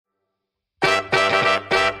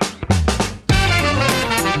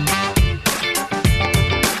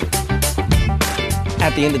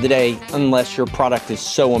at the end of the day, unless your product is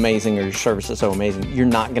so amazing or your service is so amazing, you're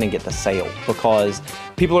not going to get the sale because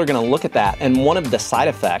people are going to look at that. And one of the side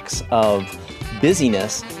effects of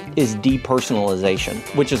busyness is depersonalization,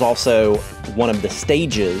 which is also one of the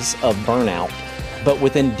stages of burnout. But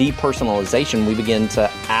within depersonalization, we begin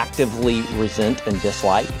to actively resent and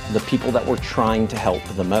dislike the people that we're trying to help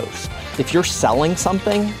the most. If you're selling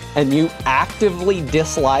something and you actively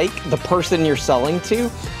dislike the person you're selling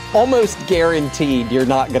to, almost guaranteed you're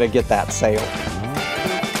not going to get that sale.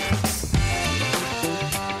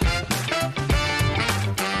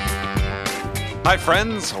 Hi,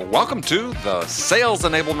 friends. Welcome to the Sales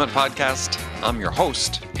Enablement Podcast. I'm your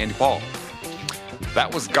host, Andy Paul.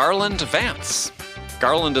 That was Garland Vance.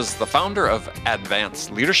 Garland is the founder of Advance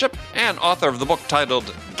Leadership and author of the book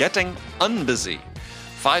titled Getting Unbusy: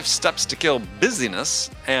 5 Steps to Kill Busyness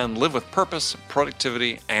and Live with Purpose,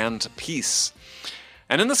 Productivity, and Peace.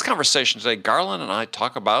 And in this conversation today, Garland and I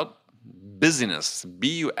talk about busyness,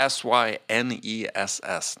 B-U-S-Y-N-E-S-S.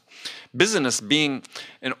 Busyness being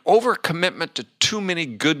an overcommitment to too many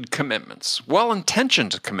good commitments,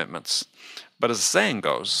 well-intentioned commitments. But as the saying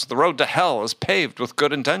goes, the road to hell is paved with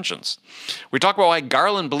good intentions. We talk about why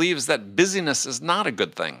Garland believes that busyness is not a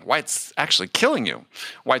good thing, why it's actually killing you,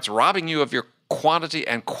 why it's robbing you of your quantity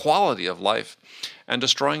and quality of life, and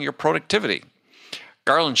destroying your productivity.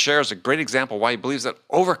 Garland shares a great example why he believes that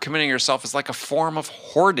overcommitting yourself is like a form of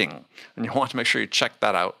hoarding, and you want to make sure you check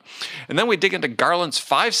that out. And then we dig into Garland's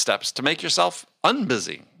 5 steps to make yourself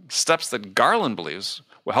unbusy, steps that Garland believes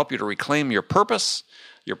will help you to reclaim your purpose,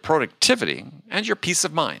 your productivity, and your peace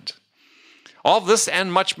of mind. All of this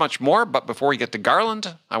and much, much more. But before we get to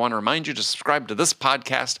Garland, I want to remind you to subscribe to this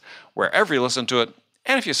podcast wherever you listen to it.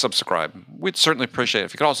 And if you subscribe, we'd certainly appreciate it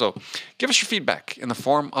if you could also give us your feedback in the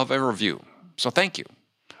form of a review. So thank you.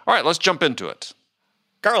 All right, let's jump into it.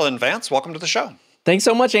 Garland Vance, welcome to the show. Thanks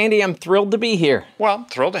so much, Andy. I'm thrilled to be here. Well,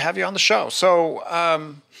 thrilled to have you on the show. So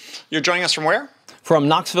you're joining us from where? From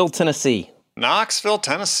Knoxville, Tennessee. Knoxville,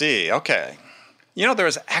 Tennessee. Okay. You know, there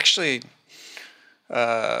was actually,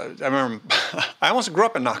 I remember, I almost grew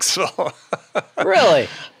up in Knoxville. Really?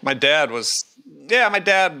 My dad,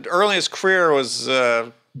 early in his career was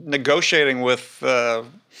negotiating with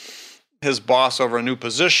his boss over a new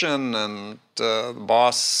position, and the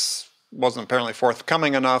boss wasn't apparently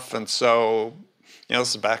forthcoming enough. And so, this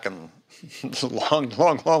is back in a long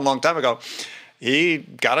time ago. He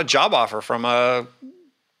got a job offer from a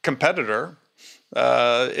competitor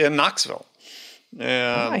in Knoxville.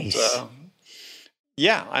 And, nice.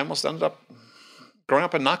 I almost ended up growing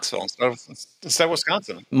up in Knoxville instead of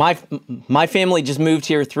Wisconsin. My family just moved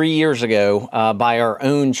here 3 years ago by our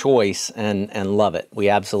own choice and love it. We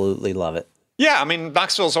absolutely love it. Yeah, I mean,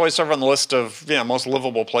 Knoxville's always sort of on the list of most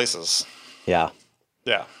livable places. Yeah.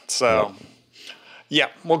 Yeah. So,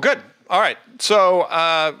 well, good. All right. So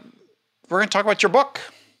we're going to talk about your book.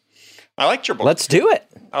 I liked your book. Let's do it.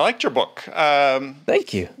 I liked your book.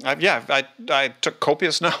 Thank you. I took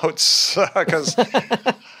copious notes because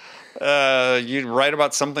you write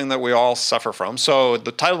about something that we all suffer from. So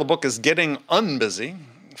the title of the book is Getting Unbusy: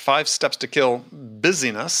 5 Steps to Kill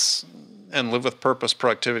Busyness and Live with Purpose,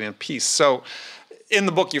 Productivity, and Peace. So in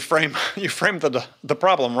the book, you frame the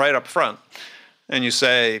problem right up front, and you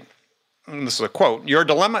say, and this is a quote, "Your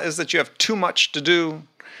dilemma is that you have too much to do,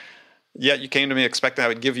 yet you came to me expecting I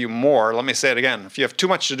would give you more." Let me say it again. If you have too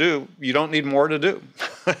much to do, you don't need more to do.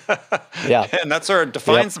 Yeah. And that sort of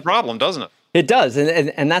defines the problem, doesn't it? It does.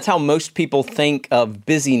 And that's how most people think of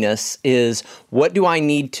busyness is, what do I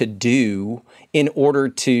need to do in order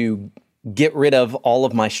to get rid of all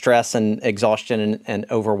of my stress and exhaustion and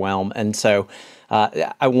overwhelm? And so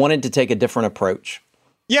I wanted to take a different approach.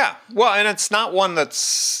 Yeah. Well, and it's not one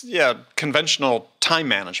that's, conventional time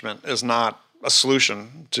management is not a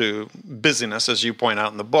solution to busyness, as you point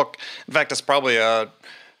out in the book. In fact, it's probably I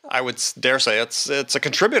would dare say it's a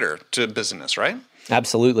contributor to busyness, right?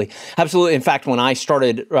 Absolutely. In fact, when I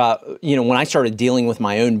started, dealing with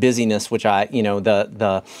my own busyness, which in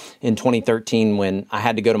 2013, when I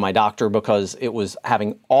had to go to my doctor because it was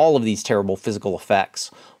having all of these terrible physical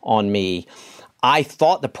effects on me, I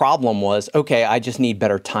thought the problem was, okay, I just need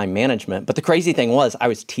better time management. But the crazy thing was I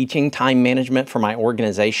was teaching time management for my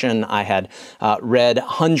organization. I had read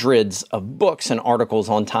hundreds of books and articles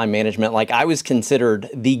on time management. Like, I was considered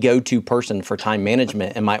the go-to person for time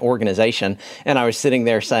management in my organization. And I was sitting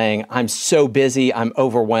there saying, I'm so busy, I'm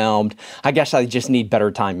overwhelmed. I guess I just need better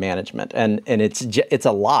time management. And it's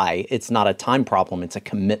a lie. It's not a time problem. It's a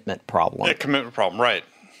commitment problem. A commitment problem, right.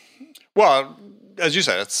 Well, as you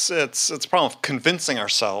said, it's a problem of convincing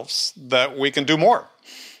ourselves that we can do more.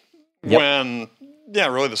 Yep. When yeah,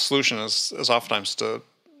 really the solution is oftentimes to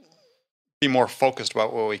be more focused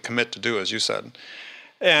about what we commit to do, as you said.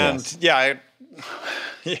 And Yes.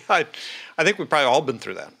 I think we've probably all been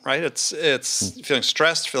through that, right? It's feeling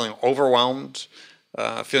stressed, feeling overwhelmed,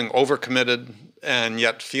 feeling overcommitted, and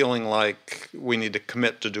yet feeling like we need to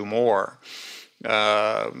commit to do more.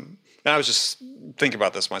 And I was just thinking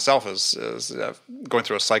about this myself as going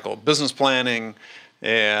through a cycle of business planning,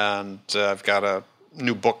 and I've got a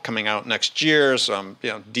new book coming out next year, so I'm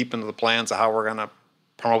deep into the plans of how we're going to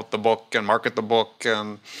promote the book and market the book,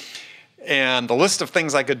 and the list of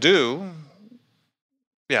things I could do,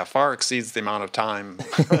 far exceeds the amount of time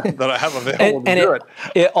that I have available to do it.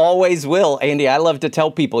 It always will, Andy. I love to tell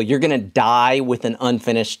people you're going to die with an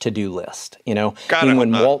unfinished to-do list. God,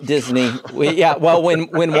 when Walt Disney,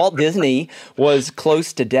 when Walt Disney was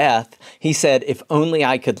close to death, he said, "If only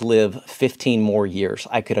I could live 15 more years,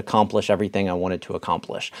 I could accomplish everything I wanted to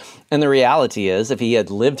accomplish." And the reality is, if he had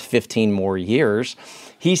lived 15 more years,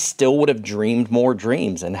 he still would have dreamed more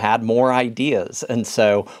dreams and had more ideas. And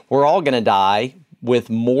so we're all going to die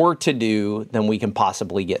with more to do than we can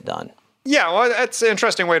possibly get done. Yeah, well, that's an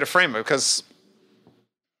interesting way to frame it, because,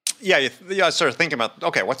 you start thinking about,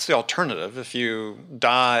 okay, what's the alternative if you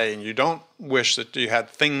die and you don't wish that you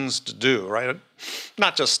had things to do, right?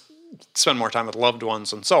 Not just spend more time with loved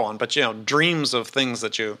ones and so on, but, dreams of things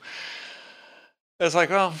that it's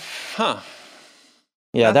like, well,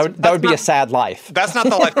 Yeah, that would be a sad life. That's not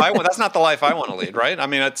the life I want. That's not the life I want to lead, right? I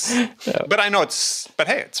mean, but I know but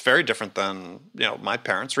hey, it's very different than, my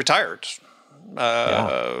parents retired.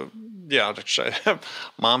 Mom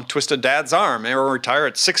twisted dad's arm. They were retired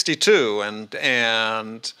at 62, and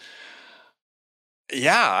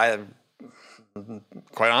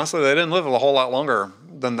quite honestly, they didn't live a whole lot longer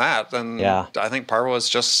than that. And I think part of it was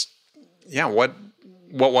just, what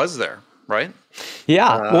was there, right?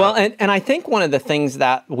 Yeah, well, and I think one of the things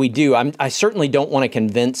that we do, I certainly don't want to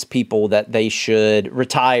convince people that they should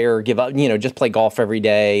retire, give up, just play golf every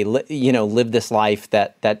day, live this life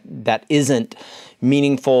that isn't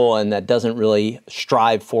meaningful and that doesn't really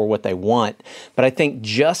strive for what they want. But I think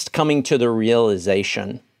just coming to the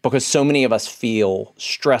realization, because so many of us feel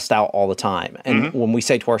stressed out all the time. And when we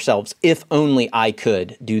say to ourselves, if only I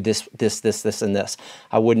could do this, and this,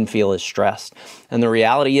 I wouldn't feel as stressed. And the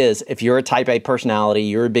reality is, if you're a type A personality,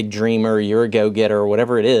 you're a big dreamer, you're a go-getter,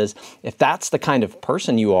 whatever it is, if that's the kind of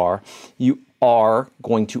person you are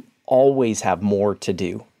going to always have more to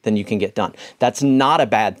do than you can get done. That's not a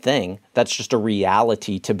bad thing. That's just a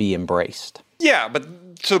reality to be embraced. Yeah, but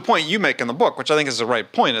to the point you make in the book, which I think is the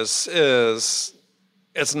right point, is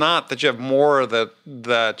it's not that you have more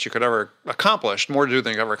that you could ever accomplish, more to do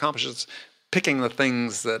than you could ever accomplish. It's picking the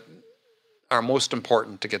things that are most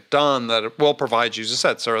important to get done, that it will provide you, as you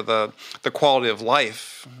said, sort of the quality of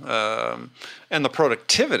life and the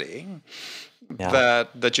productivity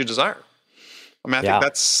that you desire. I mean, I think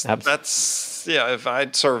that's if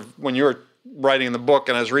I'd sort of, when you were writing the book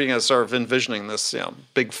and I was reading it, sort of envisioning this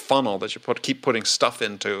big funnel that you keep putting stuff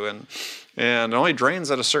into, and it only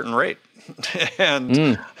drains at a certain rate.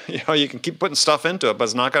 And you can keep putting stuff into it, but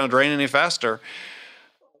it's not going to drain any faster.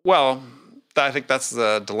 Well, I think that's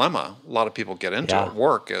the dilemma a lot of people get into at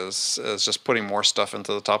work, is just putting more stuff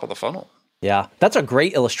into the top of the funnel. Yeah, that's a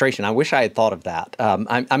great illustration. I wish I had thought of that.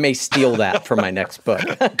 I may steal that for my next book.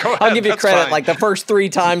 I'll give you credit like the first 3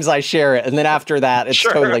 times I share it, and then after that, it's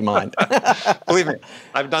totally mine. Believe me,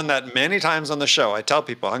 I've done that many times on the show. I tell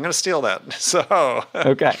people, I'm going to steal that. So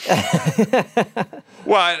okay.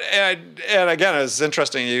 Well, and again, it's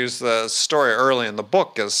interesting you use the story early in the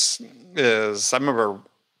book is I remember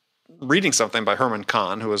reading something by Herman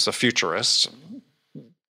Kahn, who was a futurist.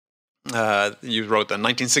 You wrote that in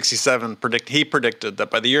 1967, he predicted that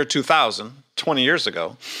by the year 2000, 20 years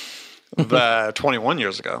ago, 21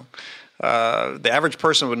 years ago, the average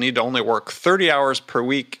person would need to only work 30 hours per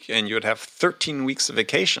week, and you would have 13 weeks of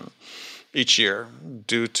vacation each year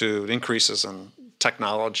due to increases in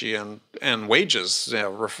technology and wages.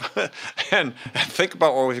 And think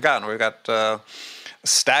about what we've gotten. We've got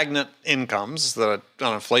stagnant incomes that on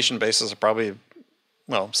an inflation basis are probably,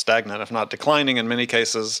 stagnant, if not declining in many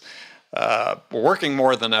cases. We're working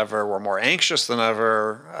more than ever. We're more anxious than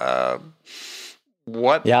ever.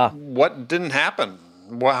 What didn't happen?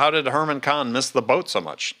 How did Herman Kahn miss the boat so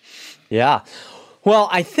much? Yeah. Well,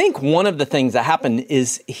 I think one of the things that happened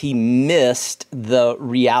is he missed the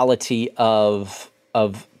reality of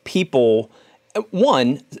people,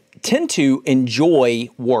 one, tend to enjoy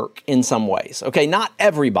work in some ways. Okay, not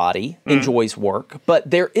everybody enjoys work, but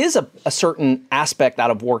there is a certain aspect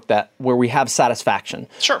out of work that where we have satisfaction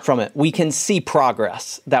from it. We can see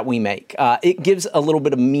progress that we make. It gives a little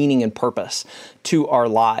bit of meaning and purpose to our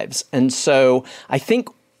lives. And so I think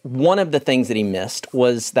one of the things that he missed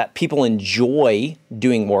was that people enjoy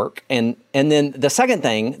doing work. And then the second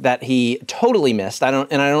thing that he totally missed, I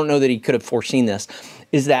don't know that he could have foreseen this,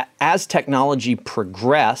 is that as technology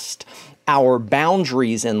progressed, our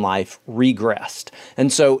boundaries in life regressed.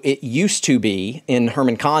 And so it used to be, in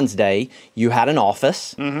Herman Cahn's day, you had an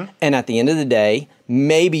office, and at the end of the day,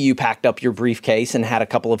 maybe you packed up your briefcase and had a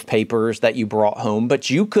couple of papers that you brought home, but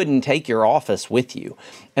you couldn't take your office with you.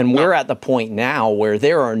 And we're at the point now where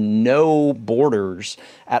there are no borders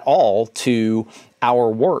at all to our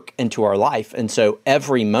work and to our life. And so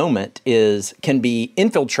every moment can be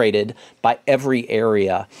infiltrated by every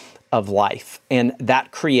area of life. And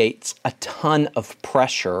that creates a ton of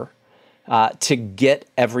pressure to get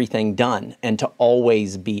everything done and to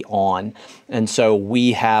always be on. And so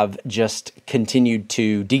we have just continued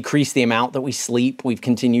to decrease the amount that we sleep. We've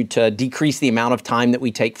continued to decrease the amount of time that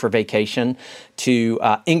we take for vacation, to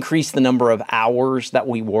increase the number of hours that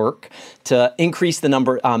we work, to increase the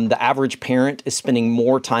number, the average parent is spending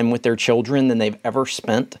more time with their children than they've ever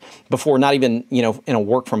spent before, not even, in a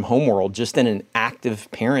work from home world, just in an active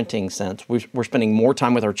parenting sense. We're spending more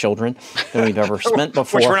time with our children than we've ever spent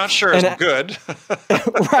before. Which we're not sure is good.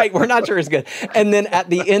 Right, we're not sure is good. And then at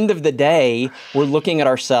the end of the day, we're looking at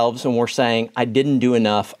ourselves and we're saying, I didn't do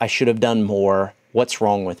enough. I should have done more. What's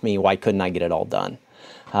wrong with me? Why couldn't I get it all done?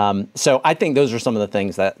 So I think those are some of the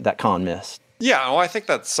things that Cahn missed. Yeah, well, I think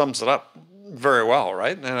that sums it up very well,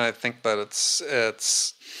 right? And I think that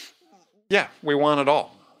it's we want it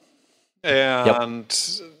all.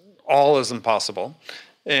 And all is impossible.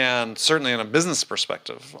 And certainly in a business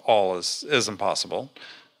perspective, all is impossible.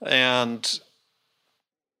 And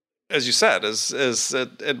as you said, is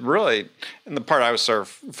it really, and the part I was sort of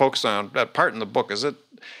focused on, that part in the book, is it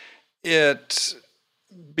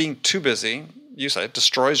being too busy, you say, it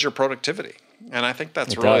destroys your productivity. And I think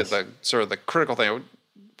that's really the sort of the critical thing.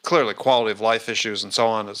 Clearly, quality of life issues and so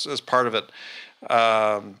on is part of it.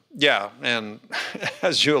 And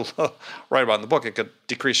as you write about in the book, it could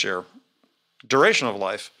decrease your duration of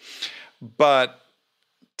life. But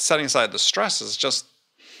setting aside the stress is just,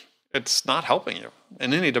 it's not helping you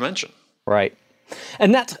in any dimension. Right.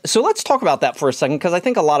 And so let's talk about that for a second, because I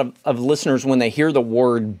think a lot of listeners, when they hear the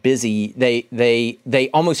word busy, they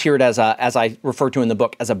almost hear it as I refer to in the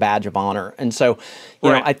book, as a badge of honor. And so,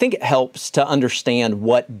 you know, I think it helps to understand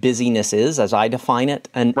what busyness is, as I define it.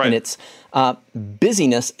 And it's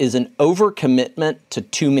busyness is an overcommitment to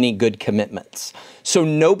too many good commitments. So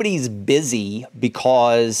nobody's busy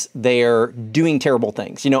because they're doing terrible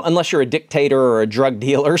things, unless you're a dictator or a drug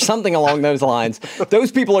dealer or something along those lines.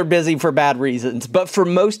 Those people are busy for bad reasons. But for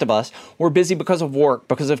most of us, we're busy because of work,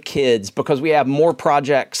 because of kids, because we have more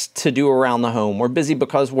projects to do around the home. We're busy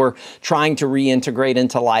because we're trying to reintegrate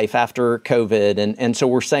into life after COVID. And so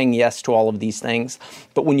we're saying yes to all of these things.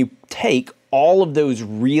 But when you take all of those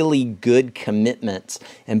really good commitments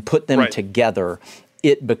and put them together,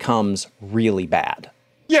 it becomes really bad.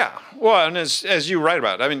 Yeah. Well, and as you write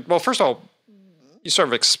about it, first of all, you sort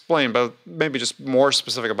of explain, but maybe just more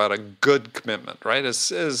specific about a good commitment, right?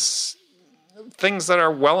 Is things that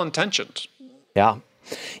are well-intentioned. Yeah.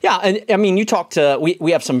 Yeah. And you talk to,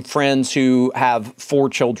 we have some friends who have 4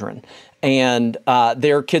 children, and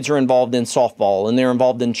their kids are involved in softball, and they're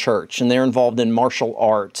involved in church, and they're involved in martial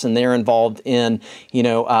arts, and they're involved in,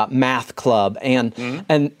 math club.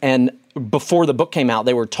 And before the book came out,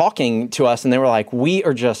 they were talking to us and they were like, we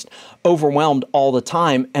are just overwhelmed all the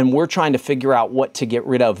time, and we're trying to figure out what to get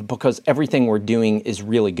rid of because everything we're doing is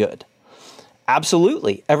really good.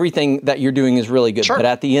 Absolutely. Everything that you're doing is really good. Sure. But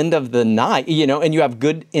at the end of the night, and you have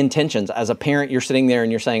good intentions. As a parent, you're sitting there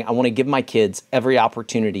and you're saying, I want to give my kids every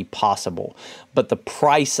opportunity possible. But the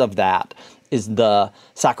price of that is the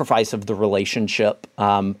sacrifice of the relationship.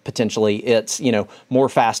 Potentially, it's, more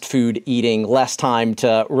fast food eating, less time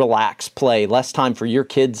to relax, play, less time for your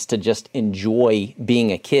kids to just enjoy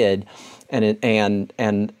being a kid.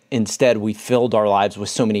 And instead, we filled our lives with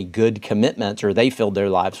so many good commitments, or they filled their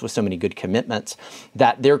lives with so many good commitments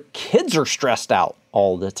that their kids are stressed out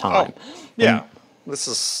all the time. Oh, yeah. This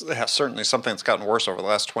is certainly something that's gotten worse over the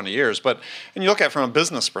last 20 years. And you look at it from a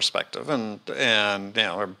business perspective, and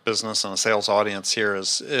our business and a sales audience here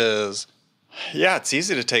is it's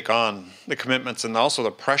easy to take on the commitments, and also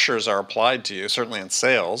the pressures are applied to you, certainly in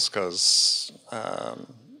sales, because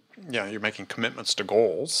you're making commitments to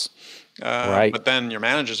goals. Right. But then your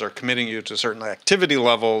managers are committing you to certain activity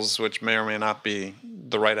levels, which may or may not be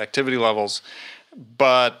the right activity levels.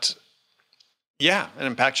 But yeah, it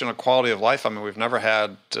impacts you on quality of life. I mean, we've never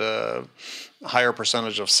had a higher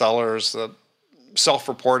percentage of sellers that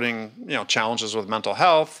self-reporting, challenges with mental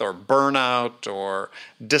health or burnout or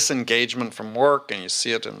disengagement from work, and you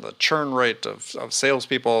see it in the churn rate of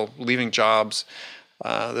salespeople leaving jobs.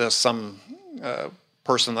 There's some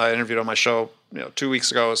person that I interviewed on my show, 2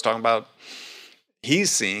 weeks ago, was talking about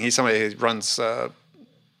he's somebody who runs an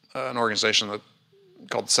organization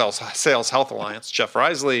called Sales Health Alliance, Jeff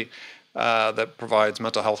Risley, that provides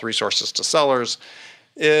mental health resources to sellers,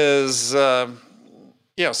 is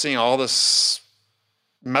seeing all this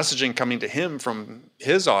messaging coming to him from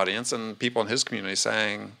his audience and people in his community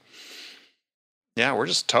saying, "Yeah, we're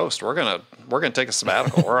just toast. We're gonna take a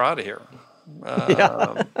sabbatical. We're out of here."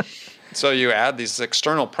 So you add these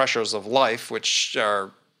external pressures of life, which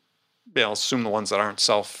are, assume the ones that aren't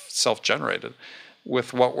self-generated,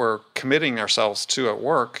 with what we're committing ourselves to at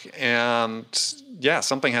work, and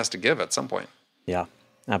something has to give at some point. Yeah,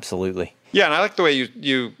 absolutely. Yeah, and I like the way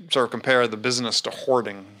you sort of compare the business to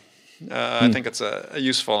hoarding. I think it's a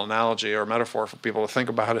useful analogy or metaphor for people to think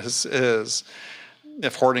about is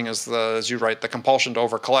if hoarding is as you write, the compulsion to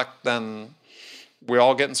overcollect, then we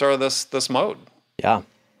all get in sort of this mode. Yeah.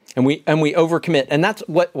 And we overcommit. And that's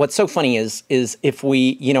what's so funny is if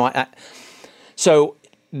we, so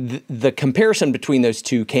the comparison between those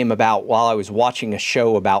two came about while I was watching a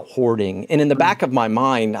show about hoarding. And in the back of my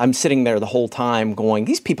mind, I'm sitting there the whole time going,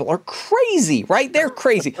 these people are crazy, right? They're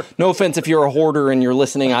crazy. No offense if you're a hoarder and you're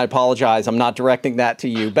listening, I apologize. I'm not directing that to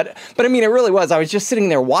you. But I mean, it really was. I was just sitting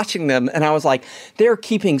there watching them and I was like, they're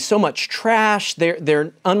keeping so much trash.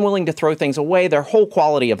 They're unwilling to throw things away. Their whole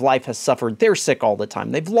quality of life has suffered. They're sick all the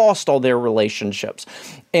time. They've lost all their relationships.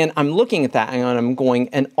 And I'm looking at that and I'm going,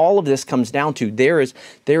 and all of this comes down to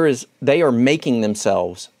they are making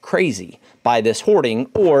themselves crazy by this hoarding,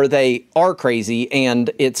 or they are crazy and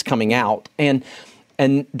it's coming out. And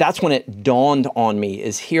that's when it dawned on me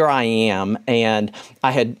is here I am. And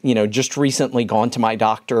I had, just recently gone to my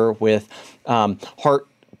doctor with heart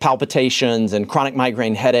palpitations and chronic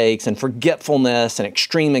migraine headaches and forgetfulness and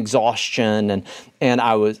extreme exhaustion. And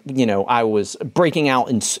I was breaking out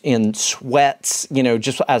in sweats,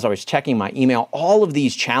 just as I was checking my email, all of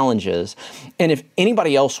these challenges. And if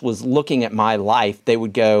anybody else was looking at my life, they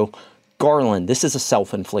would go, Garland, this is a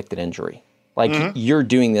self-inflicted injury. Like you're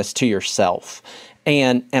doing this to yourself.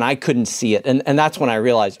 And I couldn't see it. And that's when I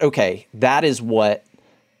realized, okay, that is what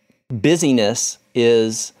busyness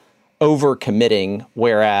is, over-committing,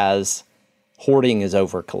 whereas hoarding is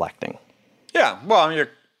over-collecting. Yeah, well, I mean, you're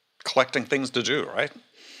collecting things to do, right?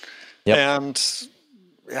 Yep. And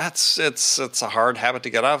it's a hard habit to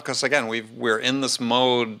get out of because, again, we're in this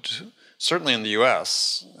mode, certainly in the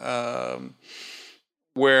U.S.,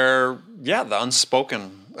 where, the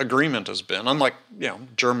unspoken agreement has been, unlike,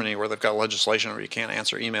 Germany, where they've got legislation where you can't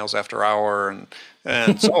answer emails after hour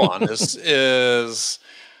and so on, is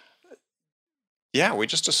we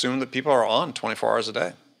just assume that people are on 24 hours a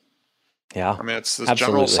day. Yeah. I mean, it's this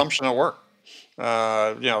general assumption at work.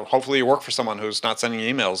 Hopefully you work for someone who's not sending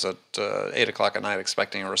you emails at 8 o'clock at night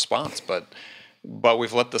expecting a response, but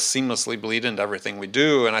we've let this seamlessly bleed into everything we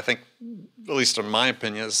do. And I think, at least in my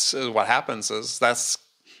opinion, is what happens is that's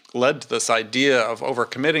led to this idea of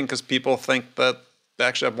overcommitting because people think that they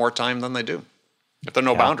actually have more time than they do. If there are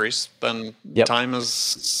no boundaries, then time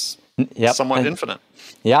is somewhat infinite.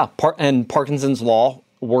 Yeah, and Parkinson's law,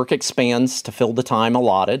 work expands to fill the time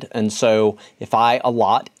allotted. And so if I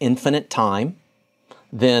allot infinite time,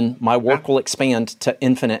 then my work will expand to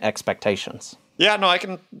infinite expectations. Yeah, no, I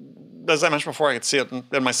can, as I mentioned before, I could see it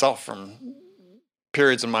in myself from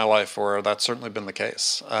periods in my life where that's certainly been the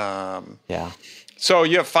case. So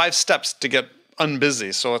you have 5 steps to get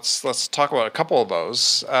unbusy. So let's talk about a couple of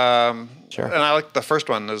those. Sure. And I like the first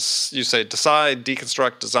one is you say decide,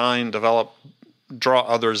 deconstruct, design, develop, draw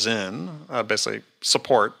others in, basically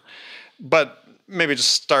support. But maybe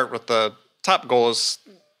just start with the top goal is,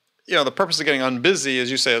 the purpose of getting unbusy,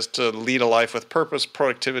 as you say, is to lead a life with purpose,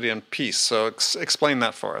 productivity, and peace. So explain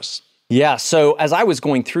that for us. Yeah. So as I was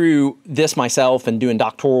going through this myself and doing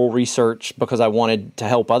doctoral research because I wanted to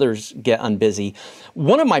help others get unbusy,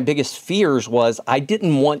 one of my biggest fears was I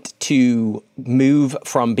didn't want to move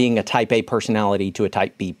from being a type A personality to a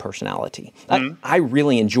type B personality. I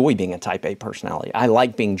really enjoy being a type A personality. I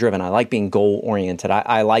like being driven. I like being goal-oriented.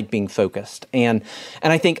 I like being focused. And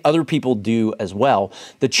I think other people do as well.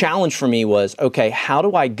 The challenge for me was, okay, how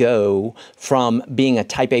do I go from being a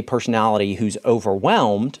type A personality who's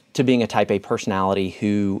overwhelmed to being a type A personality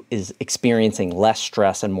who is experiencing less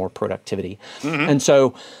stress and more productivity. And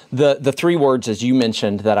so the three words, as you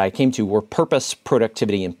mentioned, that I came to were purpose,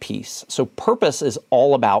 productivity, and peace. So purpose is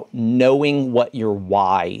all about knowing what your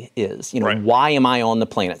why is. Why am I on the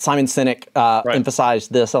planet? Simon Sinek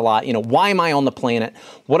emphasized this a lot. Why am I on the planet?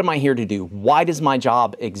 What am I here to do? Why does my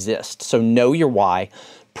job exist? So know your why.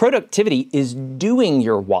 Productivity is doing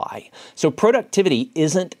your why. So productivity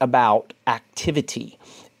isn't about activity.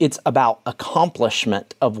 It's about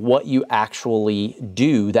accomplishment of what you actually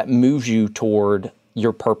do that moves you toward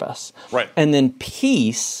your purpose. Right. And then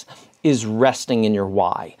peace is resting in your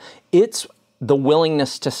why. It's the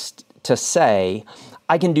willingness to say,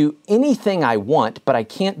 I can do anything I want, but I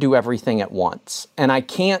can't do everything at once. And I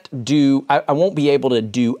won't be able to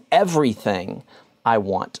do everything I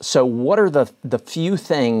want. So what are the few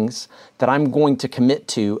things that I'm going to commit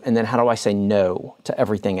to, and then how do I say no to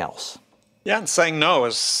everything else? Yeah, and saying no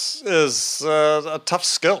is a tough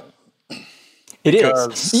skill. It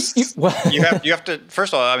is. You have to.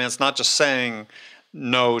 First of all, it's not just saying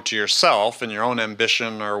no to yourself and your own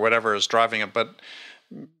ambition or whatever is driving it, but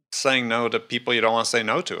saying no to people you don't want to say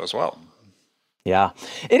no to as well. Yeah,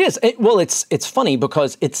 it is. It's funny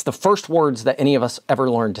because it's the first words that any of us ever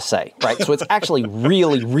learned to say, right? So it's actually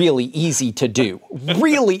really, really easy to do.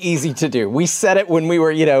 Really easy to do. We said it when we were,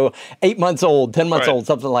 8 months old, 10 months old,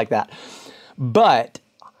 something like that. But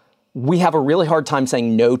we have a really hard time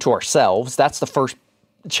saying no to ourselves. That's the first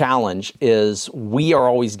challenge, is we are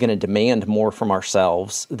always going to demand more from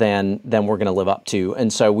ourselves than we're going to live up to.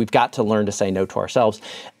 And so we've got to learn to say no to ourselves.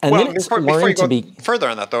 And then it's before you go further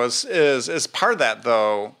on that, though, is part of that,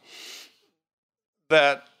 though,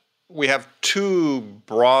 that we have too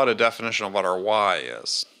broad a definition of what our why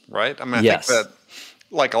is, right? I think that,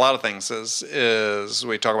 like a lot of things, is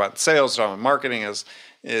we talk about sales, talk about marketing,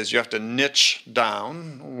 is you have to niche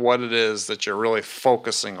down what it is that you're really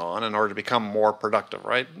focusing on in order to become more productive,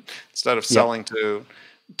 right? Instead of selling to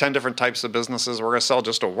 10 different types of businesses, we're going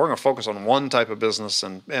to focus on one type of business,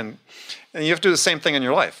 and you have to do the same thing in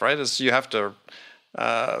your life, right? Is you have to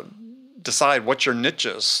decide what your niche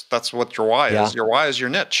is. That's what your why is. Your why is your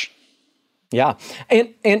niche. Yeah.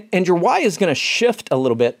 And your why is going to shift a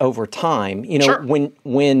little bit over time.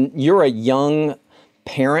 When you're a young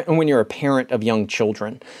parent, and when you're a parent of young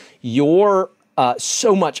children,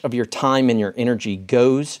 so much of your time and your energy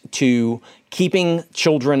goes to keeping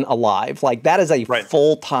children alive. Like, that is a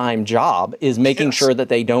full-time job, is making sure that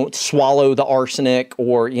they don't swallow the arsenic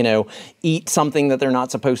or, eat something that they're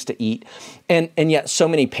not supposed to eat. And yet so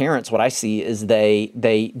many parents, what I see is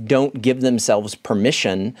they don't give themselves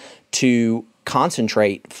permission to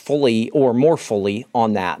concentrate fully or more fully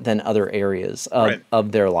on that than other areas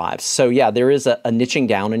of their lives. So there is a niching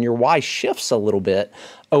down, and your why shifts a little bit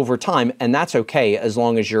over time, and that's okay as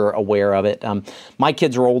long as you're aware of it. My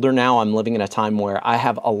kids are older now. I'm living in a time where I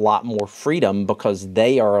have a lot more freedom because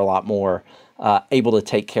they are a lot more able to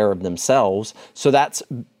take care of themselves. So that's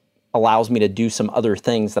allows me to do some other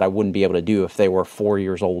things that I wouldn't be able to do if they were 4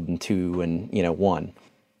 years old and 2 and 1.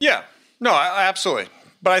 Yeah, no, absolutely.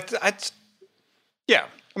 But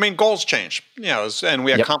goals change, and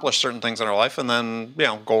we accomplish certain things in our life, and then,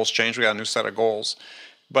 goals change. We got a new set of goals.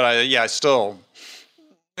 But I still,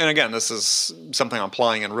 and again, this is something I'm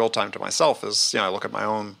applying in real time to myself, is, I look at my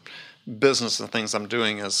own business and things I'm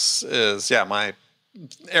doing is my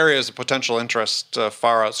areas of potential interest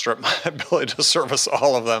far outstrip my ability to service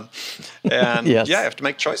all of them. And you have to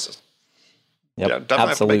make choices. Definitely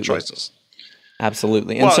have to make choices.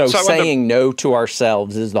 Absolutely. And so saying no to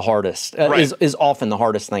ourselves is the hardest, is often the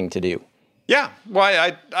hardest thing to do. Yeah.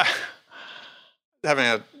 Well, I having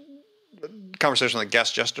a conversation with a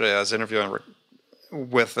guest yesterday I was interviewing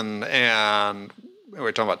with, and we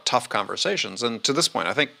were talking about tough conversations. And to this point,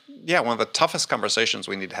 I think, one of the toughest conversations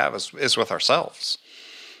we need to have is with ourselves,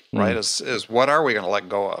 right? Is what are we going to let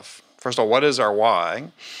go of? First of all, what is our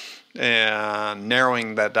why? And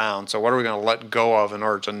narrowing that down. So what are we going to let go of in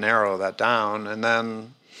order to narrow that down? And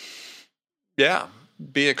then,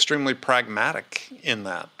 be extremely pragmatic in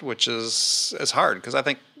that, which is hard, because I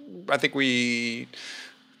think we,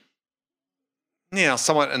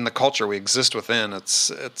 somewhat in the culture we exist within,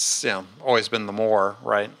 it's always been the more,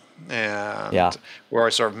 right? And we're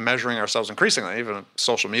always sort of measuring ourselves increasingly. Even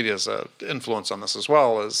social media's influence on this as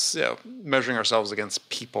well, is measuring ourselves against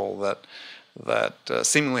people that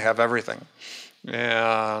seemingly have everything.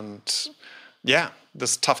 And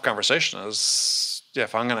this tough conversation is,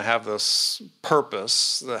 if I'm going to have this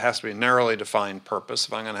purpose, that has to be a narrowly defined purpose.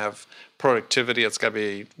 If I'm going to have productivity, it's got to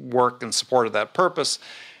be work in support of that purpose.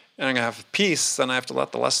 And I'm going to have peace, then I have to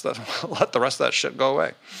let the rest of that shit go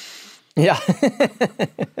away. Yeah,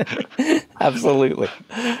 absolutely,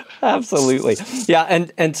 absolutely. Yeah,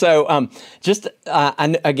 and so just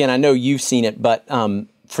again, I know you've seen it, but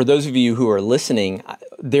for those of you who are listening,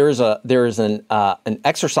 there is an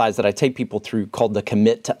exercise that I take people through called the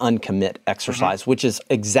commit to uncommit exercise, which is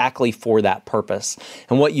exactly for that purpose.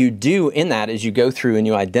 And what you do in that is you go through and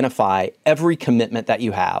you identify every commitment that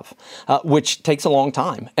you have, which takes a long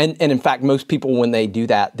time. And in fact, most people when they do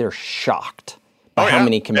that, they're shocked by how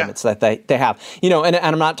many commitments that they have. And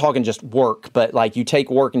I'm not talking just work, but like you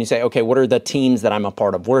take work and you say, okay, what are the teams that I'm a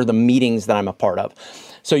part of? What are the meetings that I'm a part of?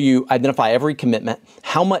 So you identify every commitment,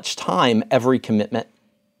 how much time every commitment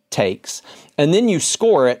takes, and then you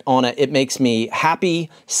score it on it makes me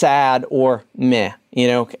happy, sad, or meh,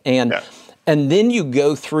 and then you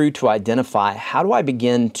go through to identify how do I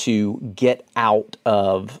begin to get out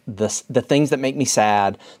of the things that make me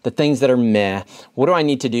sad, the things that are meh. What do I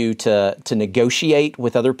need to do to negotiate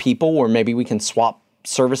with other people, or maybe we can swap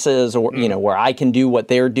services, or where I can do what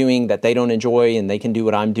they're doing that they don't enjoy and they can do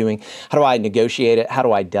what I'm doing. How do I negotiate it? How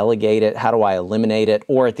do I delegate it? How do I eliminate it?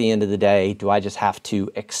 Or at the end of the day, do I just have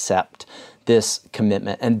to accept this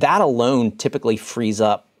commitment? And that alone typically frees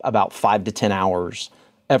up about 5 to 10 hours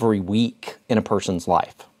every week in a person's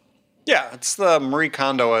life. Yeah, it's the Marie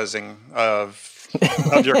Kondoizing of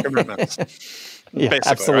your commitments. Yeah,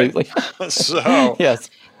 absolutely. Right? So yes.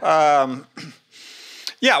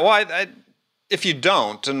 Yeah, well, I if you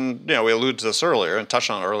don't, and we alluded to this earlier and touched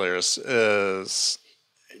on it earlier, is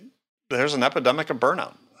there's an epidemic of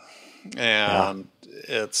burnout, and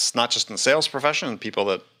it's not just in the sales profession. People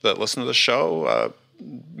that listen to the show,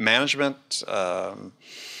 management,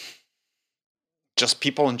 just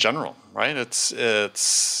people in general, right? It's I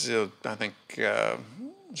think I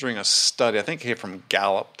was reading a study. I think it came from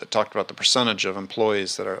Gallup that talked about the percentage of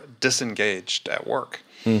employees that are disengaged at work.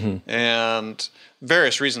 And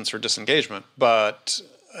various reasons for disengagement, but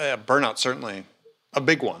burnout certainly a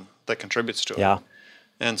big one that contributes to it. Yeah.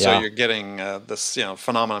 And so you're getting this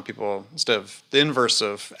phenomenon. People, instead of the inverse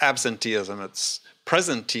of absenteeism, it's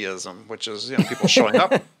presenteeism, which is people showing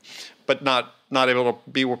up but not able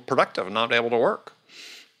to be productive, not able to work.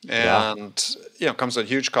 And it comes at a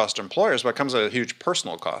huge cost to employers, but it comes at a huge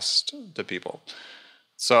personal cost to people.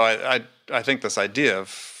 So I think this idea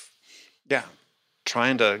of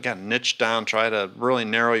trying to niche down, try to really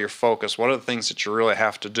narrow your focus. What are the things that you really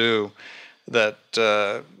have to do that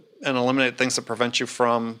and eliminate things that prevent you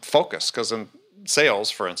from focus? Because in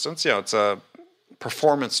sales, for instance, it's a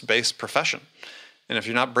performance-based profession. And if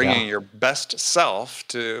you're not bringing your best self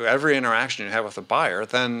to every interaction you have with a buyer,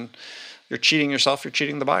 then you're cheating yourself, you're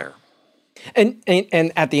cheating the buyer. And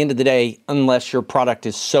at the end of the day, unless your product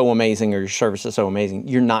is so amazing or your service is so amazing,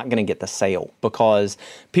 you're not going to get the sale, because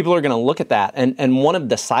people are going to look at that. And one of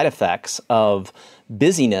the side effects of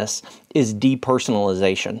busyness is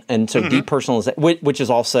depersonalization. And so depersonalization, which is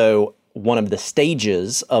also one of the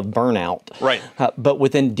stages of burnout. Right. But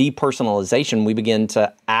within depersonalization, we begin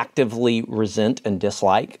to actively resent and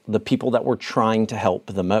dislike the people that we're trying to help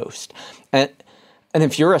the most. And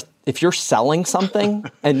if you're selling something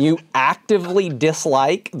and you actively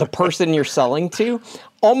dislike the person you're selling to,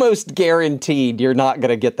 almost guaranteed you're not going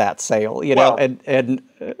to get that sale. And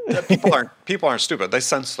people aren't stupid. They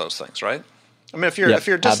sense those things, right? I mean, if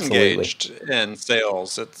you're disengaged in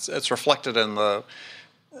sales, it's reflected in the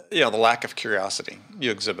lack of curiosity you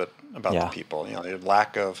exhibit about the people. Your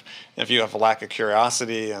lack of, if you have a lack of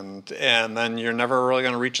curiosity, and then you're never really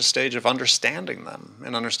going to reach a stage of understanding them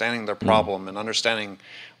and understanding their problem and understanding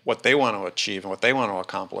what they want to achieve and what they want to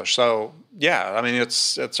accomplish. So I mean,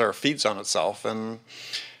 it's feeds on itself, and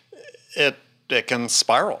it can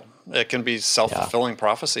spiral. It can be self-fulfilling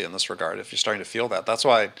prophecy in this regard if you're starting to feel that. That's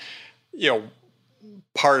why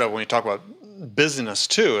part of when you talk about business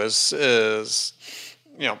too is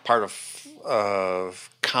part of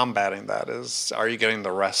combating that is, are you getting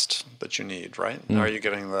the rest that you need, right? Are you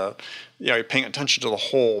getting you're paying attention to the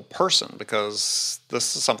whole person, because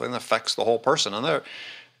this is something that affects the whole person. And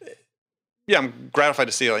I'm gratified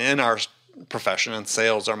to see in our profession and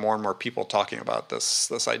sales are more and more people talking about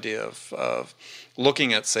this idea of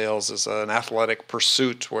looking at sales as an athletic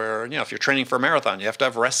pursuit where, if you're training for a marathon, you have to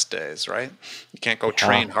have rest days, right? You can't go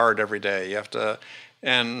train hard every day. You have to,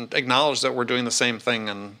 and acknowledge that we're doing the same thing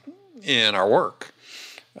in our work.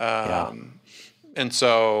 And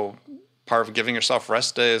so part of giving yourself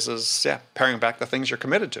rest days is paring back the things you're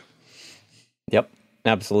committed to. Yep,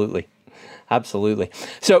 absolutely. Absolutely.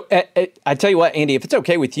 So I tell you what, Andy, if it's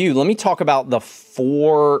okay with you, let me talk about the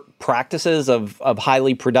 4 practices of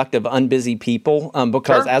highly productive, unbusy people.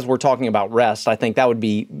 Because Sure. as we're talking about rest, I think that would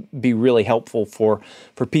be really helpful for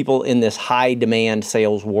people in this high demand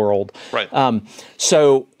sales world. Right.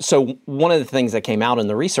 So one of the things that came out in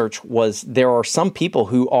the research was there are some people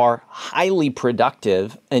who are highly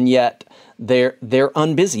productive and yet they're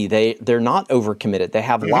unbusy. They're not overcommitted. They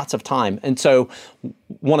have lots of time. And so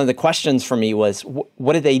one of the questions for me was,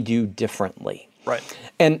 what do they do differently? Right.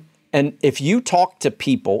 And if you talk to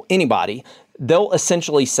people, anybody, they'll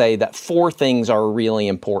essentially say that 4 things are really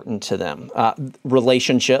important to them.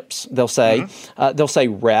 Relationships, they'll say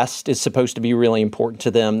rest is supposed to be really important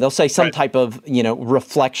to them. They'll say some type of,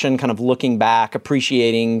 reflection, kind of looking back,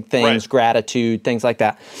 appreciating things, gratitude, things like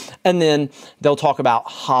that. And then they'll talk about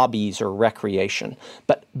hobbies or recreation.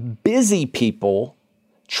 But busy people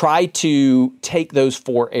try to take those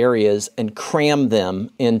 4 areas and cram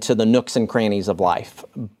them into the nooks and crannies of life.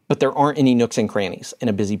 But there aren't any nooks and crannies in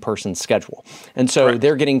a busy person's schedule. And so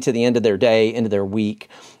they're getting to the end of their day, end of their week,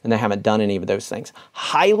 and they haven't done any of those things.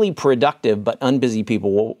 Highly productive but unbusy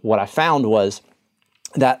people, what I found was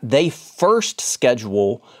that they first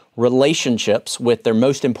schedule relationships with their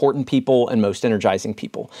most important people and most energizing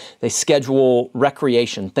people. They schedule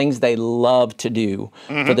recreation, things they love to do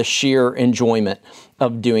for the sheer enjoyment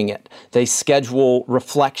of doing it. They schedule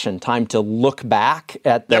reflection, time to look back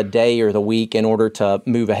at the day or the week in order to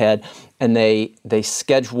move ahead. And they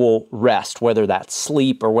schedule rest, whether that's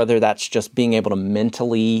sleep or whether that's just being able to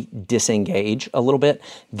mentally disengage a little bit.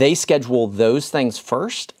 They schedule those things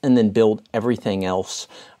first and then build everything else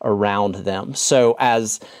around them. So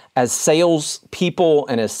as sales people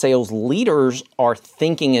and as sales leaders are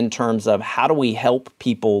thinking in terms of how do we help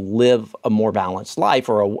people live a more balanced life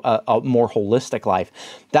or a more holistic life,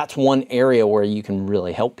 that's one area where you can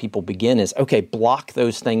really help people begin is, okay, block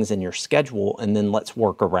those things in your schedule and then let's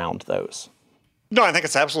work around those. No, I think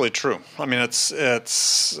it's absolutely true. I mean, it's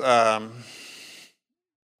my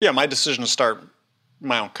decision to start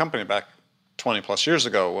my own company back 20 plus years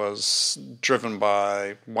ago was driven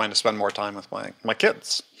by wanting to spend more time with my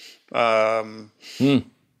kids. And,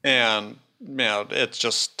 it's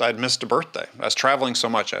just, I'd missed a birthday. I was traveling so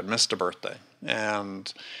much, I'd missed a birthday.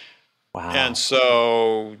 And, wow. And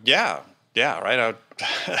so, right. I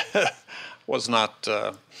was not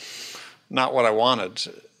what I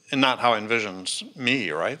wanted and not how I envisioned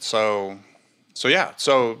me. Right. So one of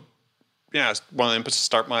the impetus to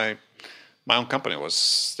start my own company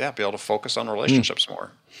was, be able to focus on relationships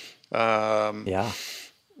more.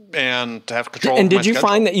 And to have control. And did you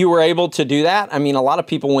find that you were able to do that? I mean, a lot of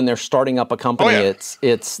people, when they're starting up a company,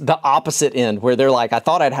 it's the opposite end where they're like, I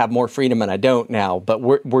thought I'd have more freedom and I don't now. But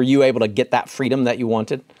were you able to get that freedom that you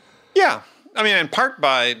wanted? Yeah. I mean, in part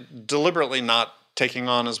by deliberately not taking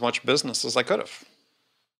on as much business as I could have.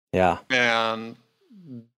 Yeah. And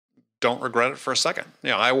don't regret it for a second.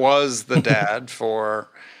 I was the dad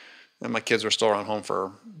and my kids were still around home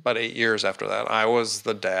for about 8 years after that. I was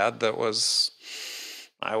the dad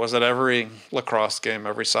I was at every lacrosse game,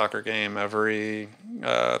 every soccer game, every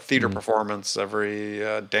theater performance, every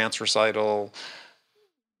dance recital.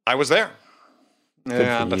 I was there.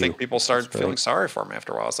 And I think people started feeling sorry for me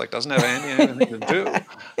after a while. It's like, doesn't have anything to do.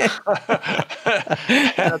 And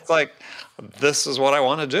it's like, this is what I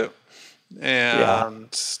want to do. And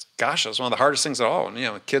gosh, it was one of the hardest things at all.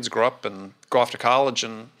 And, kids grow up and go off to college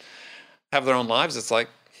and have their own lives. It's like,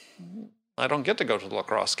 I don't get to go to the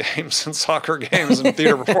lacrosse games and soccer games and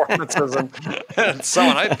theater performances and so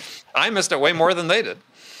on. I missed it way more than they did.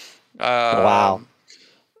 Wow.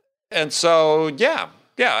 And so,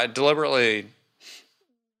 I deliberately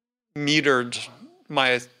metered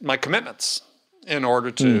my commitments in order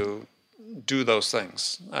to do those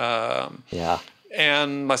things. And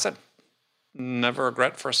I said, never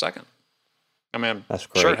regret for a second. I mean, that's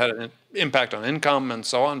great. Sure, it had an impact on income and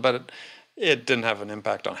so on, but it didn't have an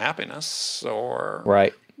impact on happiness or,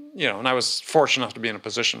 and I was fortunate enough to be in a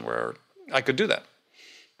position where I could do that.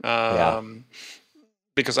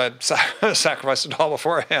 Because I'd sacrificed it all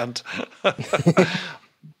beforehand.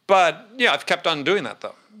 But, I've kept on doing that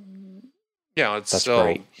though. It's That's still,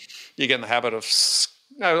 great. You get in the habit of,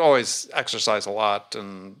 I always exercise a lot.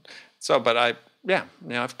 And so, but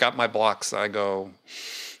I've got my blocks that I go,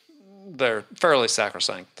 they're fairly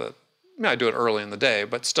sacrosanct that, I do it early in the day,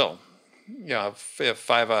 but still,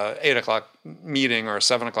 if I have a 8 o'clock meeting or a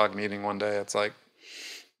 7 o'clock meeting one day, it's like,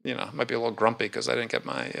 I might be a little grumpy because I didn't get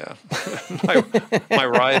my my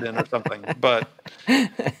ride in or something. But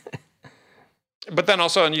then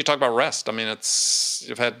also, and you talk about rest. I mean,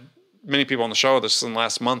 you've had many people on the show this in the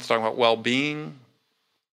last month talking about well-being.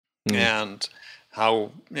 and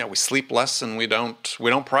how we sleep less and we don't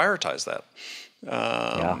prioritize that.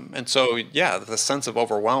 And so, the sense of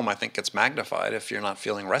overwhelm, I think, gets magnified if you're not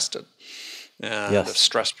feeling rested. And if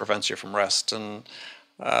stress prevents you from rest. And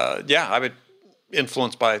I've been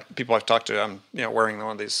influenced by people I've talked to. I'm wearing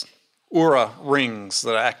one of these Oura rings,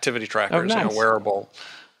 the activity trackers, wearable.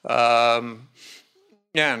 And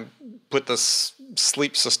put this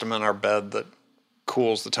sleep system in our bed that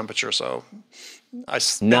cools the temperature. So I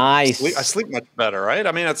sleep much better, right?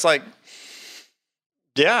 I mean, it's like,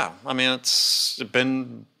 it's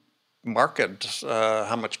been marked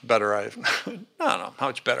how much better I don't know how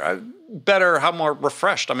much better, how more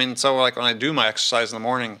refreshed. I mean, so like when I do my exercise in the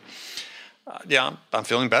morning, I'm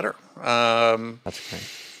feeling better. That's great.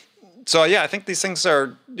 So I think these things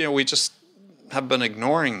are, we just have been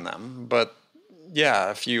ignoring them. But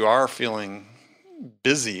if you are feeling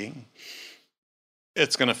busy,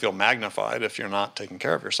 it's going to feel magnified if you're not taking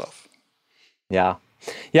care of yourself. Yeah.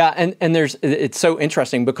 Yeah. And it's so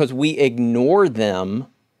interesting because we ignore them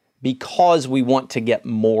because we want to get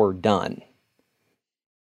more done.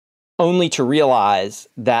 Only to realize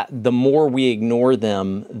that the more we ignore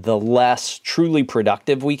them, the less truly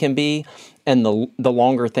productive we can be and the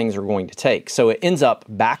longer things are going to take. So it ends up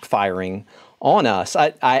backfiring on us.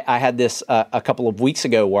 I had this a couple of weeks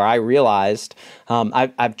ago where I realized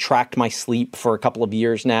I've tracked my sleep for a couple of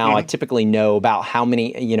years now. Mm-hmm. I typically know about how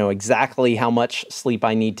many, exactly how much sleep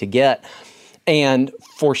I need to get. And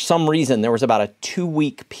for some reason, there was about a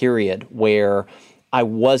 2-week period where I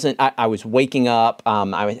was waking up.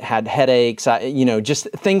 I had headaches. Just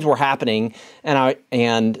things were happening,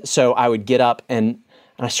 and so I would get up and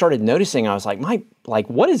I started noticing. I was like,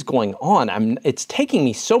 what is going on? It's taking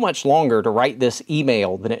me so much longer to write this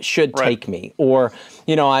email than it should take me. Or,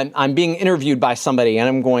 I'm being interviewed by somebody and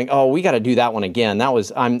I'm going, oh, we got to do that one again.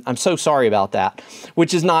 I'm so sorry about that,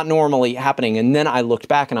 which is not normally happening. And then I looked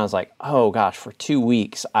back and I was like, oh gosh, for 2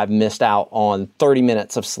 weeks, I've missed out on 30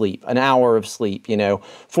 minutes of sleep, an hour of sleep,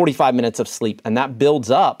 45 minutes of sleep. And that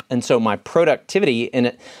builds up. And so my productivity in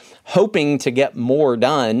it, hoping to get more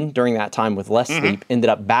done during that time with less sleep, ended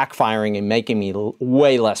up backfiring and making me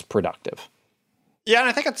way less productive. Yeah, and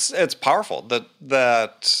I think it's powerful that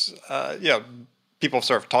people have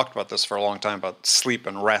sort of talked about this for a long time, about sleep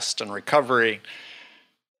and rest and recovery.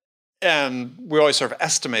 And we always sort of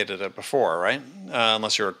estimated it before, right?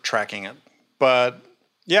 Unless you're tracking it. But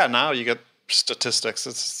now you get statistics.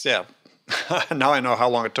 It's now I know how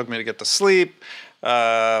long it took me to get to sleep.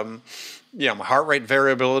 My heart rate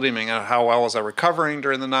variability, I mean, how well was I recovering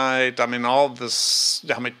during the night? I mean, all this,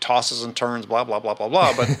 how many tosses and turns, blah, blah, blah, blah,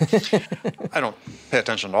 blah. But I don't pay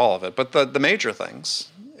attention to all of it. But the major things.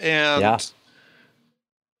 And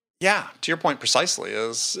to your point precisely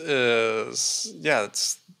is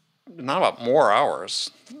it's not about more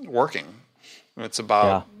hours working. It's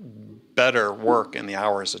about better work in the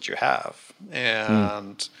hours that you have.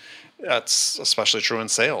 And that's especially true in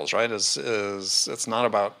sales, right? It's not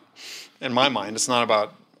about, in my mind, it's not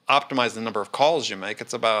about optimizing the number of calls you make.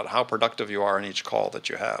 It's about how productive you are in each call that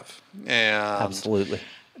you have. And absolutely,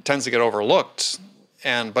 it tends to get overlooked,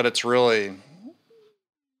 but it's really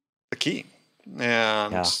the key.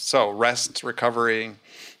 And so rest, recovery,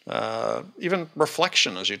 even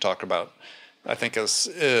reflection, as you talked about, I think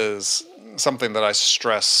is something that I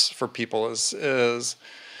stress for people is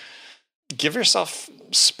give yourself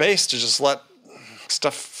space to just let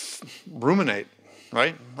stuff ruminate.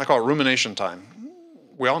 Right? I call it rumination time.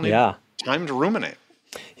 We all need time to ruminate.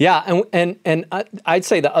 Yeah, and I'd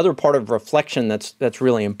say the other part of reflection that's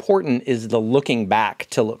really important is the looking back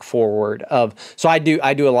to look forward. So I do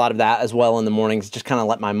a lot of that as well in the mornings, just kind of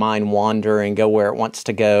let my mind wander and go where it wants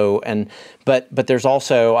to go. But there's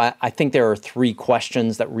also, I think there are 3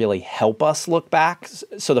 questions that really help us look back.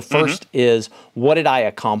 So the first is, what did I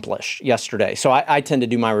accomplish yesterday? So I tend to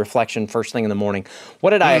do my reflection first thing in the morning. What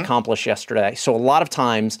did I accomplish yesterday? So a lot of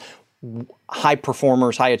times, high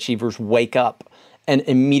performers, high achievers wake up and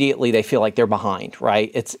immediately they feel like they're behind,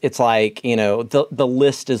 right? It's like, the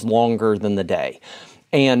list is longer than the day.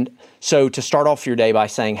 And so to start off your day by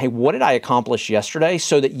saying, hey, what did I accomplish yesterday?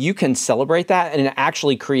 So that you can celebrate that, and it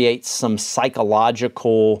actually creates some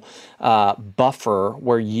psychological buffer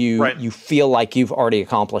where you feel like you've already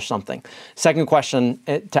accomplished something. Second question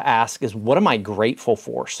to ask is, what am I grateful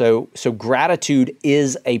for? So gratitude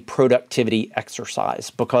is a productivity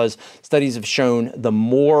exercise, because studies have shown the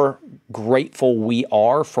more grateful we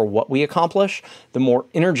are for what we accomplish, the more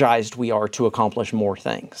energized we are to accomplish more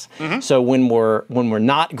things. So when we're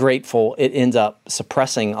not grateful, it ends up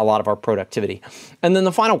suppressing a lot of our productivity. And then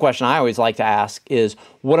the final question I always like to ask is,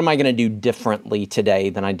 what am I going to do differently today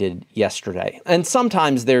than I did yesterday? And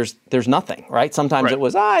sometimes there's nothing, right? Sometimes Right. it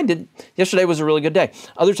was, yesterday was a really good day.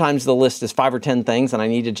 Other times the list is 5 or 10 things and I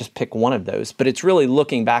need to just pick one of those. But it's really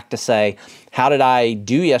looking back to say, how did I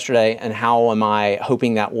do yesterday and how am I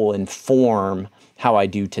hoping that will inform how I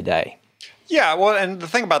do today? Yeah, well, and the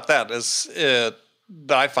thing about that is that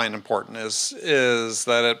I find important is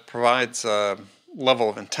that it provides a level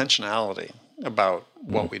of intentionality about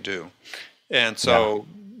what we do. And so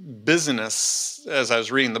business, as I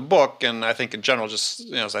was reading the book, and I think in general,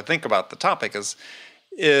 just as I think about the topic, is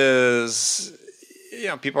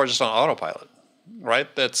people are just on autopilot, right?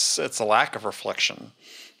 It's a lack of reflection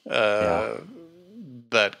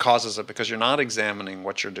that causes it because you're not examining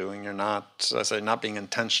what you're doing. You're not, as I say, not being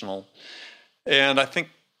intentional. And I think,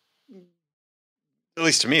 at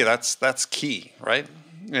least to me, that's key, right?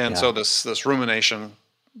 And so this rumination,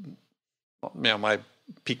 my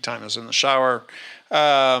peak time is in the shower.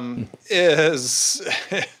 Is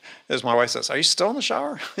as my wife says, "Are you still in the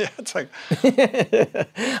shower?" Yeah, it's like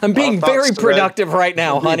I'm being very productive right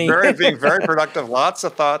now, honey. Being very productive. Lots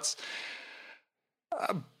of thoughts,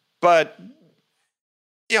 but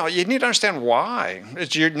you need to understand why.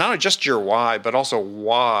 It's not just your why, but also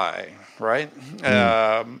why, right?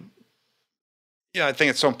 I think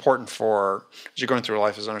it's so important for as you're going through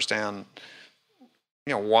life is understand.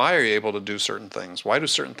 Why are you able to do certain things? Why do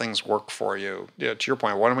certain things work for you? To your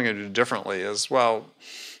point, what am I going to do differently? If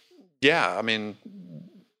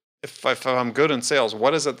I'm good in sales,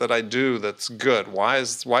 what is it that I do that's good? Why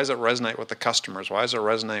does it resonate with the customers? Why does it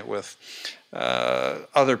resonate with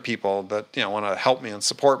other people that want to help me and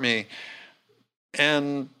support me?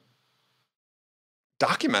 And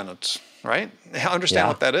document it, right? Understand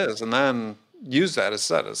what that is, and then use that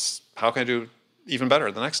as how can I do even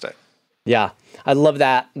better the next day? Yeah, I love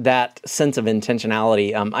that sense of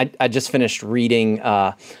intentionality. I just finished reading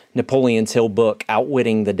Napoleon Hill book,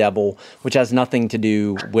 Outwitting the Devil, which has nothing to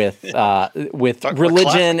do with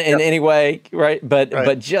religion in any way, right?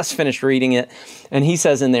 But just finished reading it, and he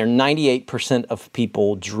says in there, 98% of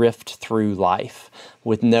people drift through life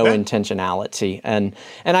with no intentionality, and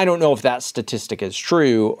I don't know if that statistic is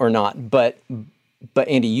true or not, but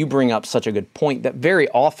Andy, you bring up such a good point that very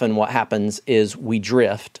often what happens is we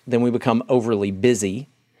drift, then we become overly busy,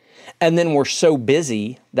 and then we're so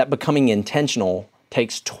busy that becoming intentional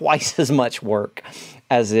takes twice as much work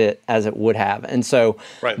as it would have. And so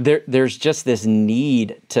there's just this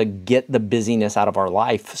need to get the busyness out of our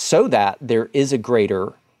life so that there is a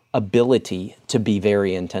greater ability to be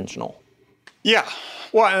very intentional. Yeah.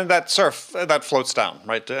 Well, and that floats down,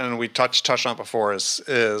 right? And we touched on it before is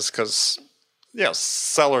because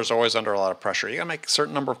sellers are always under a lot of pressure. You got to make a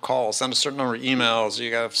certain number of calls, send a certain number of emails. You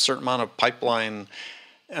got a certain amount of pipeline,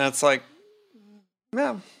 and it's like,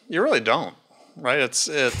 you really don't, right?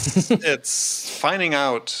 It's finding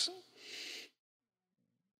out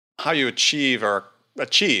how you achieve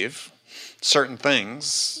certain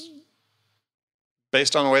things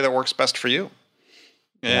based on the way that works best for you,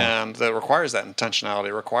 and that requires that intentionality.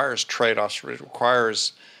 It requires trade-offs. It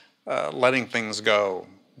requires letting things go.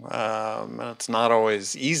 And it's not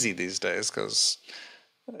always easy these days because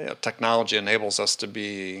technology enables us to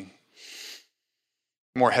be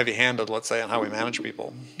more heavy-handed, let's say, on how we manage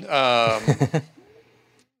people.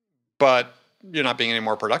 But you're not being any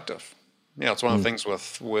more productive. It's one of the things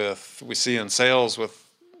with we see in sales with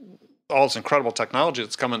all this incredible technology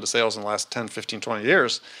that's come into sales in the last 10, 15, 20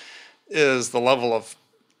 years is the level of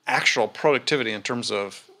actual productivity in terms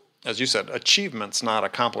of, as you said, achievements, not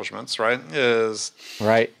accomplishments, right?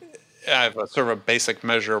 I have a sort of a basic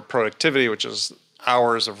measure of productivity, which is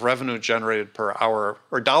hours of revenue generated per hour,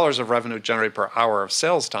 or dollars of revenue generated per hour of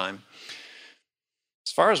sales time.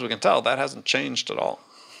 As far as we can tell, that hasn't changed at all.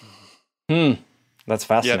 That's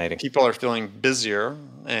fascinating. Yet people are feeling busier,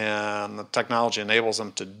 and the technology enables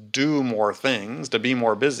them to do more things, to be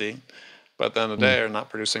more busy, but at the end of the day, are not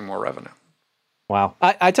producing more revenue. Wow.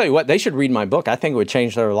 I tell you what, they should read my book. I think it would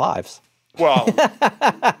change their lives. Well,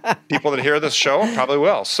 people that hear this show probably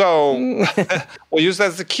will. So we'll use that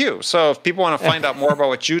as a cue. So if people want to find out more about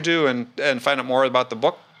what you do and find out more about the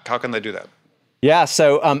book, how can they do that? Yeah.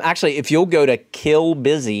 So actually, if you'll go to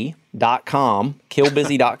killbusy.com,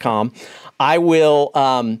 I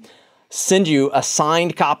will send you a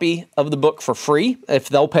signed copy of the book for free if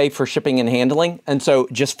they'll pay for shipping and handling. And so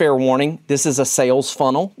just fair warning, this is a sales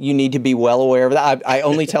funnel. You need to be well aware of that. I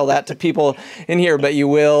only tell that to people in here, but you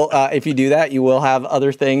will, if you do that, you will have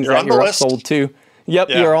other things that you're upsold to. Yep,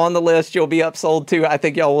 Yeah. you're on the list. You'll be upsold too. I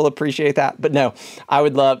think y'all will appreciate that. But no, I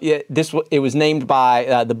would love it. It was named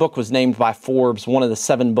by the book was named by Forbes one of the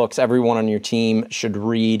 7 books everyone on your team should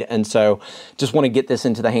read. And so, just want to get this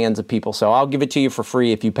into the hands of people. So I'll give it to you for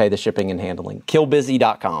free if you pay the shipping and handling.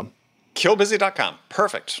 Killbusy.com. Killbusy.com.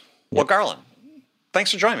 Perfect. Well, Garland,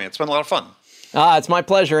 thanks for joining me. It's been a lot of fun. It's my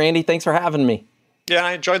pleasure, Andy. Thanks for having me. Yeah,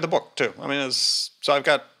 I enjoyed the book too. I mean,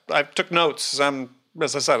 I took notes.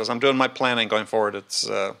 As I said, as I'm doing my planning going forward, it's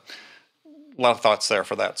a lot of thoughts there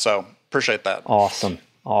for that. So appreciate that. Awesome.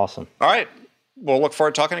 All right. We'll look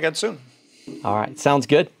forward to talking again soon. All right. Sounds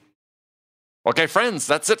good. Okay, friends,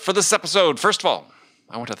 that's it for this episode. First of all,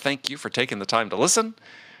 I want to thank you for taking the time to listen.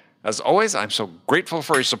 As always, I'm so grateful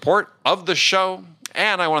for your support of the show,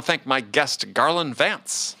 and I want to thank my guest, Garland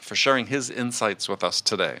Vance, for sharing his insights with us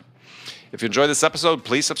today. If you enjoyed this episode,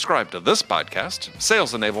 please subscribe to this podcast,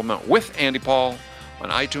 Sales Enablement with Andy Paul, on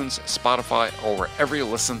iTunes, Spotify, or wherever you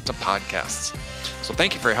listen to podcasts. So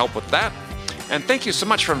thank you for your help with that, and thank you so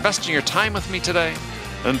much for investing your time with me today.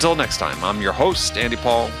 Until next time, I'm your host, Andy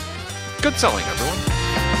Paul. Good selling, everyone.